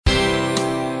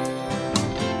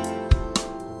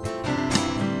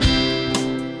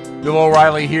Bill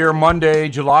O'Reilly here, Monday,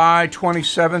 July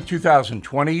 27th,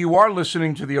 2020. You are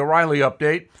listening to the O'Reilly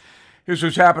Update. Here's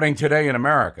what's happening today in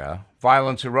America.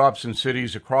 Violence erupts in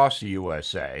cities across the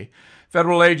USA.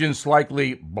 Federal agents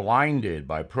likely blinded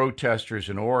by protesters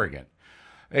in Oregon.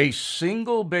 A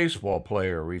single baseball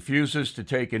player refuses to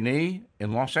take a knee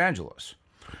in Los Angeles.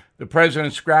 The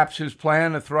president scraps his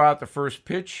plan to throw out the first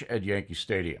pitch at Yankee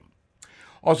Stadium.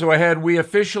 Also ahead, we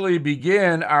officially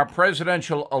begin our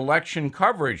presidential election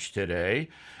coverage today,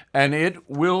 and it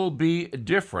will be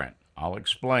different. I'll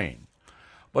explain.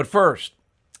 But first,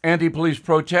 anti-police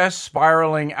protests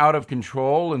spiraling out of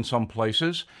control in some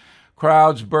places,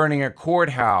 crowds burning a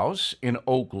courthouse in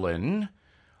Oakland,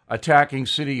 attacking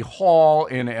City Hall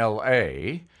in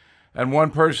L.A., and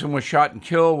one person was shot and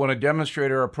killed when a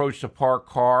demonstrator approached a parked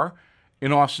car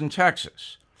in Austin,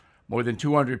 Texas. More than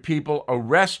 200 people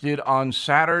arrested on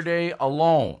Saturday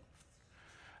alone.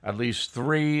 At least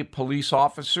 3 police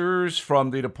officers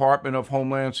from the Department of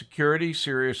Homeland Security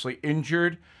seriously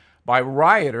injured by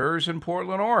rioters in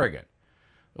Portland, Oregon.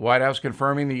 The White House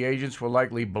confirming the agents were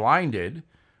likely blinded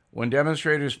when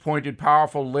demonstrators pointed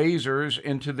powerful lasers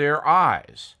into their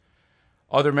eyes.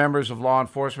 Other members of law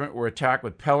enforcement were attacked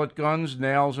with pellet guns,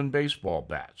 nails, and baseball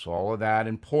bats. All of that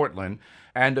in Portland,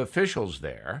 and officials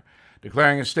there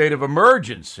declaring a state of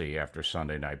emergency after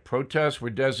Sunday night. Protests were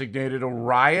designated a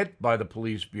riot by the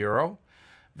police bureau.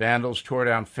 Vandals tore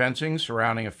down fencing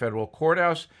surrounding a federal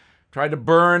courthouse, tried to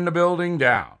burn the building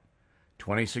down.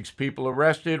 26 people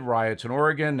arrested. Riots in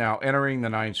Oregon now entering the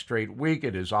 9th straight week.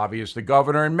 It is obvious the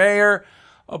governor and mayor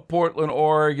of Portland,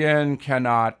 Oregon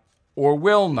cannot or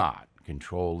will not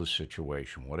control the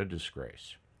situation. What a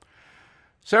disgrace.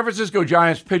 San Francisco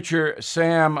Giants pitcher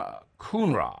Sam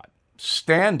Coonrod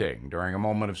standing during a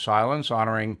moment of silence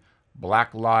honoring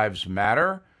Black Lives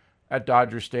Matter at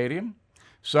Dodger Stadium,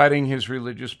 citing his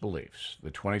religious beliefs.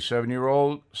 The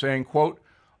 27-year-old saying, quote,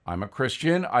 "I'm a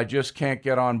Christian. I just can't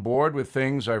get on board with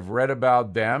things I've read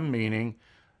about them," meaning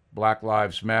Black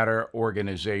Lives Matter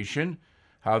organization,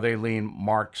 how they lean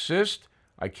Marxist.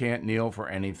 "I can't kneel for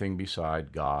anything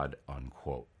beside God,"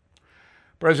 unquote.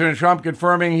 President Trump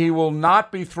confirming he will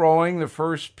not be throwing the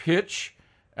first pitch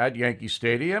at Yankee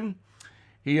Stadium.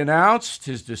 He announced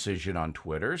his decision on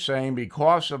Twitter, saying,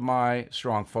 "Because of my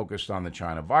strong focus on the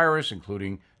China virus,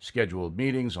 including scheduled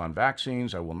meetings on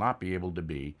vaccines, I will not be able to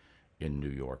be in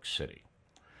New York City."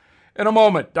 In a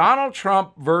moment, Donald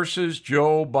Trump versus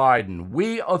Joe Biden.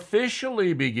 We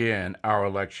officially begin our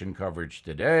election coverage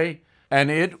today, and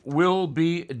it will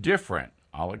be different.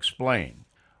 I'll explain.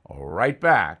 Right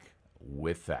back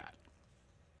with that.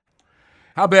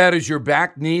 How bad is your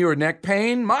back, knee, or neck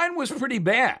pain? Mine was pretty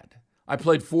bad. I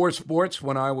played 4 sports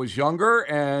when I was younger,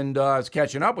 and it's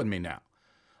catching up with me now.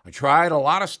 I tried a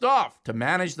lot of stuff to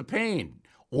manage the pain.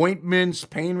 Ointments,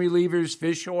 pain relievers,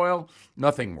 fish oil,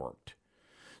 nothing worked.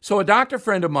 So a doctor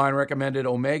friend of mine recommended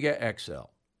Omega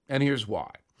XL, and here's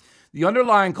why. The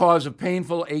underlying cause of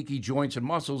painful, achy joints and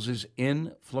muscles is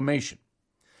inflammation.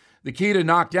 The key to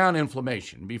knock down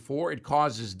inflammation before it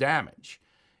causes damage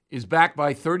is backed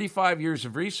by 35 years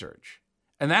of research.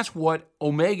 And that's what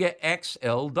Omega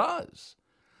XL does.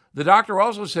 The doctor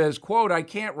also says, quote, "I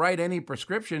can't write any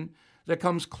prescription that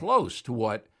comes close to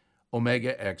what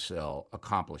Omega XL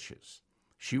accomplishes."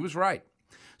 She was right.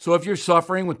 So if you're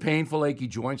suffering with painful, achy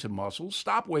joints and muscles,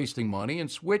 stop wasting money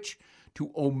and switch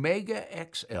to Omega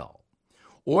XL.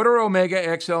 Order Omega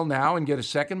XL now and get a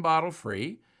second bottle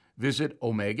free. Visit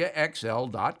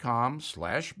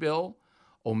OmegaXL.com/Bill,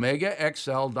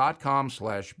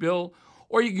 OmegaXL.com/Bill,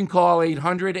 or you can call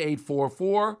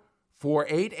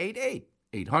 800-844-4888,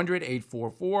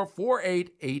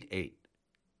 800-844-4888.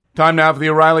 Time now for the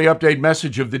O'Reilly Update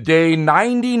message of the day.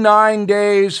 99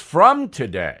 days from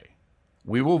today,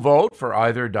 we will vote for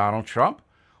either Donald Trump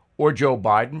or Joe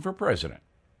Biden for president.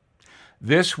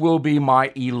 This will be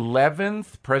my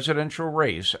 11th presidential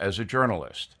race as a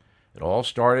journalist. It all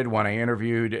started when I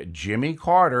interviewed Jimmy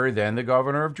Carter, then the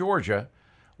governor of Georgia,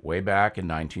 way back in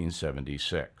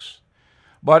 1976.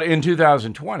 But in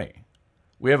 2020,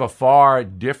 we have a far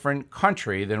different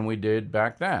country than we did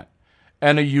back then,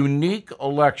 and a unique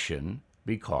election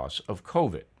because of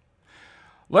COVID.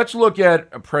 Let's look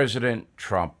at President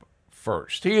Trump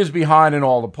first. He is behind in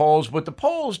all the polls, but the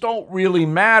polls don't really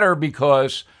matter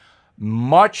because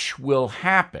much will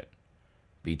happen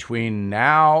between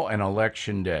now and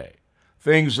Election Day,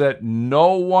 things that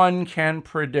no one can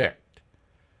predict.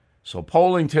 So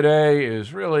polling today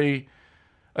is really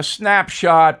a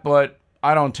snapshot, but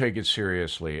I don't take it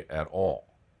seriously at all.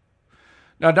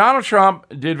 Now, Donald Trump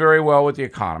did very well with the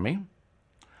economy.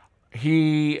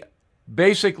 He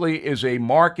basically is a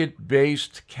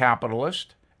market-based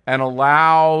capitalist and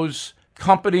allows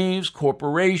companies,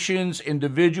 corporations,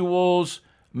 individuals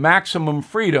maximum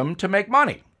freedom to make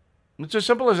money. It's as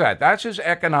simple as that. That's his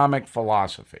economic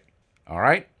philosophy. All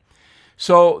right?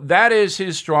 So that is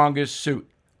his strongest suit.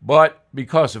 But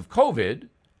because of COVID,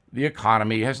 the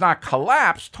economy has not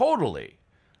collapsed totally,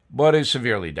 but is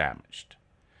severely damaged.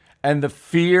 And the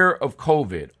fear of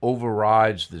COVID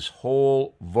overrides this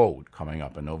whole vote coming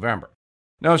up in November.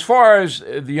 Now, as far as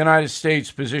the United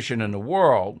States' position in the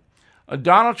world,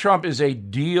 Donald Trump is a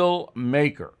deal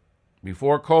maker.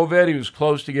 Before COVID, he was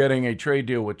close to getting a trade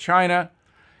deal with China.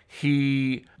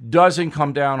 He doesn't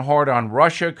come down hard on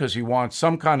Russia because he wants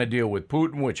some kind of deal with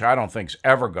Putin, which I don't think is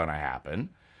ever going to happen.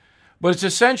 But it's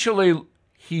essentially,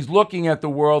 he's looking at the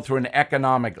world through an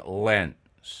economic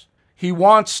lens. He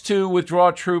wants to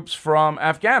withdraw troops from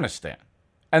Afghanistan,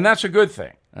 and that's a good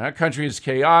thing. That country is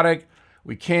chaotic.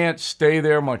 We can't stay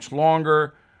there much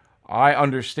longer. I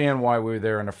understand why we're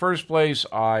there in the first place.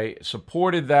 I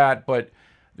supported that, but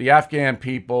the Afghan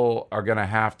people are going to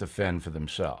have to fend for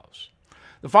themselves.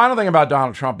 The final thing about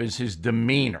Donald Trump is his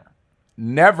demeanor.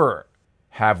 Never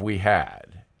have we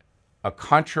had a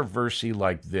controversy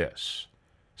like this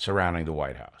surrounding the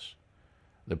White House.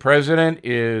 The president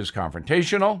is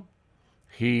confrontational.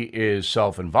 He is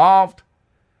self-involved.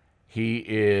 He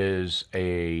is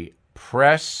a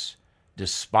press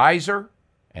despiser,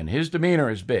 and his demeanor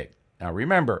is big. Now,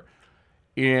 remember,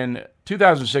 in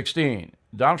 2016,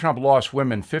 Donald Trump lost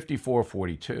women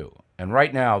 54-42, and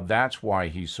right now, that's why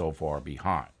he's so far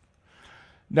behind.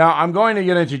 Now, I'm going to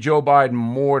get into Joe Biden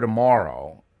more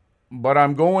tomorrow, but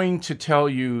I'm going to tell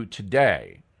you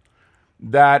today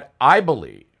that I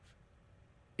believe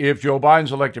if Joe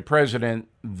Biden's elected president,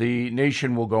 the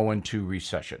nation will go into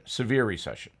recession, severe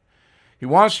recession. He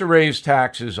wants to raise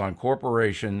taxes on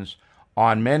corporations,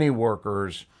 on many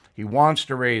workers. He wants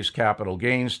to raise capital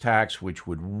gains tax, which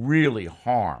would really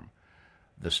harm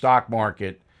the stock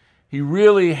market. He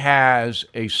really has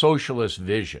a socialist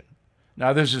vision.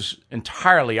 Now, this is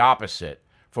entirely opposite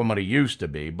from what he used to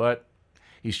be, but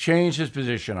he's changed his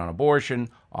position on abortion,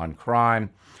 on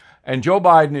crime. And Joe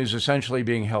Biden is essentially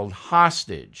being held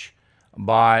hostage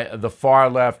by the far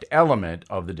left element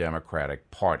of the Democratic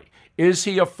Party. Is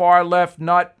he a far left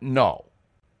nut? No.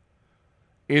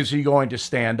 Is he going to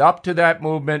stand up to that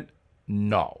movement?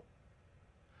 No.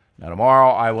 Now,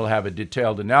 tomorrow I will have a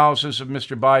detailed analysis of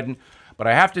Mr. Biden, but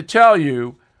I have to tell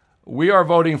you, we are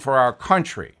voting for our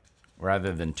country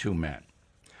rather than two men.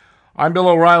 I'm Bill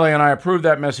O'Reilly, and I approve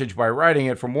that message by writing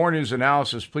it. For more news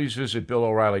analysis, please visit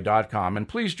BillO'Reilly.com. And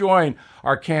please join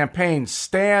our campaign,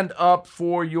 Stand Up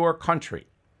for Your Country.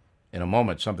 In a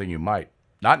moment, something you might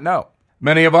not know.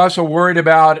 Many of us are worried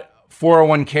about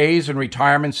 401ks and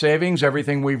retirement savings,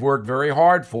 everything we've worked very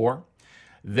hard for.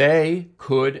 They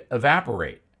could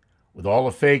evaporate. With all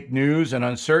the fake news and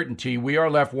uncertainty, we are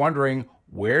left wondering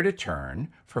where to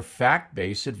turn for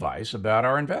fact-based advice about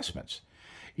our investments.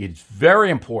 It's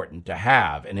very important to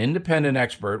have an independent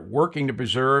expert working to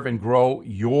preserve and grow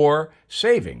your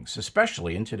savings,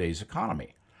 especially in today's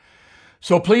economy.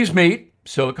 So please meet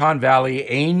Silicon Valley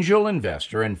angel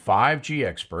investor and 5G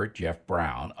expert Jeff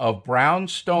Brown of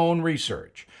Brownstone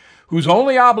Research, whose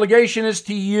only obligation is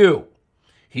to you.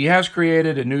 He has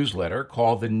created a newsletter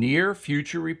called the Near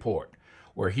Future Report,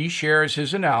 where he shares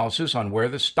his analysis on where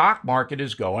the stock market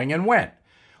is going and when,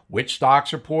 which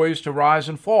stocks are poised to rise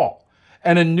and fall,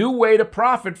 and a new way to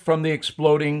profit from the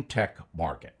exploding tech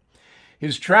market.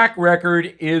 His track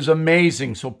record is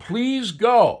amazing, so please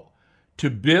go to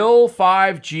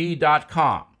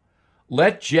bill5g.com.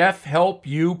 Let Jeff help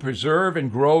you preserve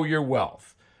and grow your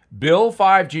wealth.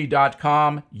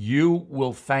 bill5g.com. You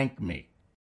will thank me.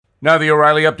 Now, the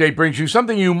O'Reilly Update brings you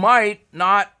something you might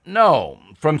not know.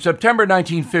 From September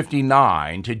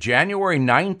 1959 to January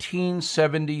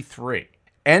 1973,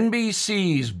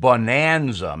 NBC's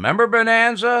Bonanza, remember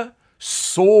Bonanza?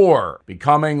 Soared,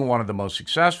 becoming one of the most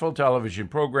successful television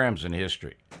programs in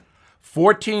history.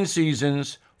 14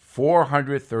 seasons,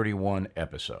 431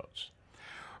 episodes.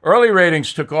 Early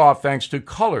ratings took off thanks to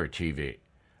color TV.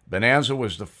 Bonanza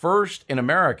was the first in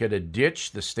America to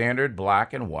ditch the standard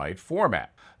black and white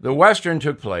format. The Western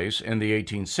took place in the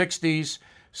 1860s,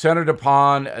 centered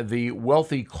upon the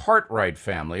wealthy Cartwright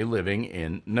family living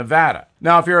in Nevada.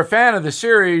 Now, if you're a fan of the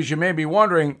series, you may be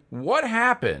wondering what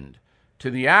happened to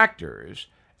the actors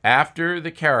after the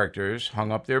characters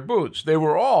hung up their boots. They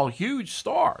were all huge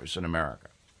stars in America.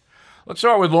 Let's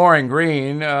start with Lauren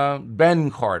Green,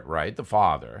 Ben Cartwright, the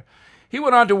father. He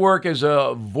went on to work as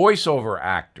a voiceover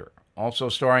actor, also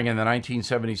starring in the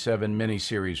 1977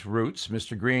 miniseries Roots.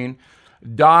 Mr. Green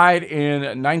died in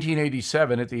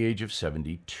 1987 at the age of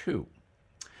 72.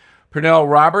 Pernell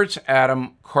Roberts,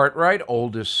 Adam Cartwright,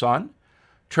 oldest son,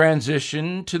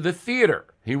 transitioned to the theater.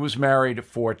 He was married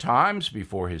 4 times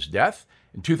before his death,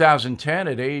 in 2010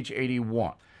 at age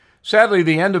 81. Sadly,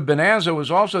 the end of Bonanza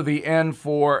was also the end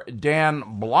for Dan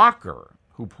Blocker,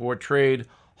 who portrayed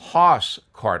Hoss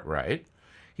Cartwright.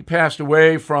 He passed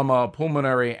away from a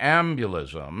pulmonary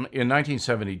embolism in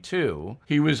 1972.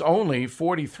 He was only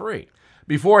 43.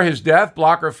 Before his death,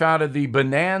 Blocker founded the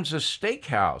Bonanza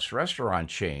Steakhouse restaurant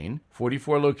chain,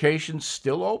 44 locations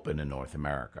still open in North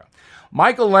America.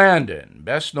 Michael Landon,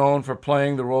 best known for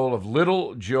playing the role of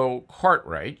Little Joe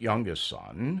Cartwright, youngest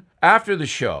son. After the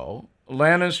show,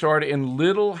 Landon starred in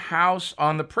Little House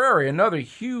on the Prairie, another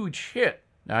huge hit.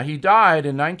 Now, he died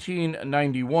in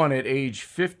 1991 at age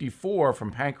 54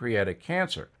 from pancreatic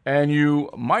cancer. And you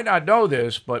might not know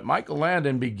this, but Michael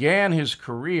Landon began his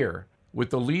career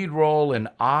with the lead role in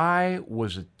I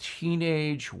Was a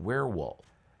Teenage Werewolf.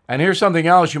 And here's something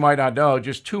else you might not know.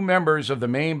 Just 2 members of the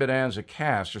main Bonanza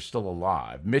cast are still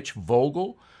alive. Mitch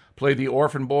Vogel played the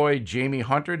orphan boy Jamie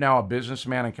Hunter, now a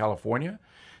businessman in California.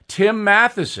 Tim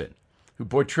Matheson, who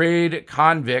portrayed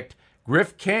convict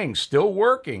Griff King, still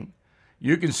working.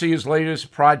 You can see his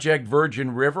latest project,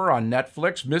 Virgin River, on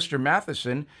Netflix. Mr.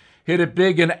 Matheson hit it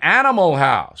big in Animal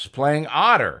House, playing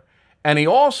Otter. And he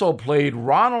also played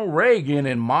Ronald Reagan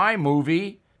in my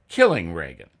movie, Killing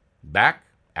Reagan. Back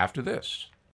after this.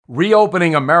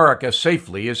 Reopening America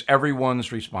safely is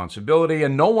everyone's responsibility,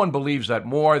 and no one believes that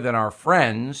more than our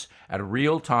friends at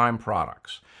Real Time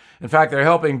Products. In fact, they're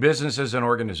helping businesses and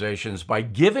organizations by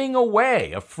giving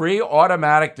away a free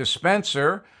automatic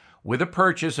dispenser with a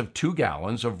purchase of 2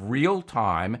 gallons of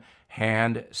real-time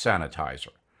hand sanitizer.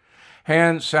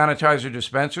 Hand sanitizer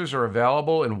dispensers are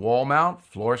available in wall mount,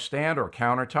 floor stand, or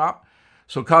countertop,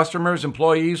 so customers,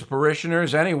 employees,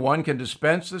 parishioners, anyone can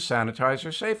dispense the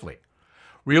sanitizer safely.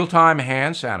 Real-time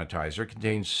hand sanitizer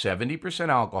contains 70%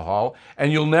 alcohol,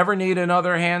 and you'll never need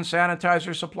another hand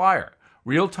sanitizer supplier.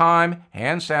 Real-time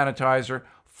hand sanitizer,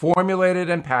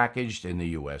 formulated and packaged in the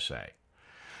USA.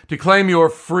 To claim your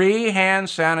free hand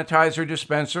sanitizer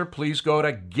dispenser, please go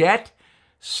to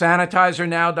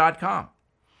getsanitizernow.com.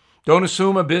 Don't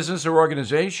assume a business or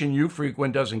organization you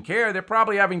frequent doesn't care. They're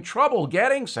probably having trouble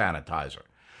getting sanitizer.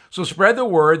 So spread the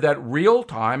word that Real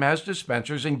Time has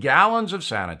dispensers and gallons of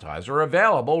sanitizer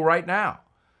available right now.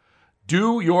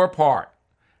 Do your part.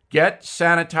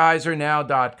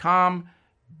 Getsanitizernow.com.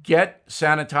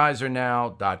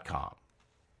 Getsanitizernow.com.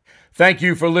 Thank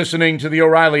you for listening to the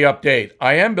O'Reilly Update.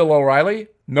 I am Bill O'Reilly.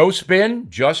 No spin,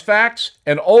 just facts,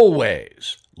 and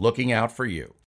always looking out for you.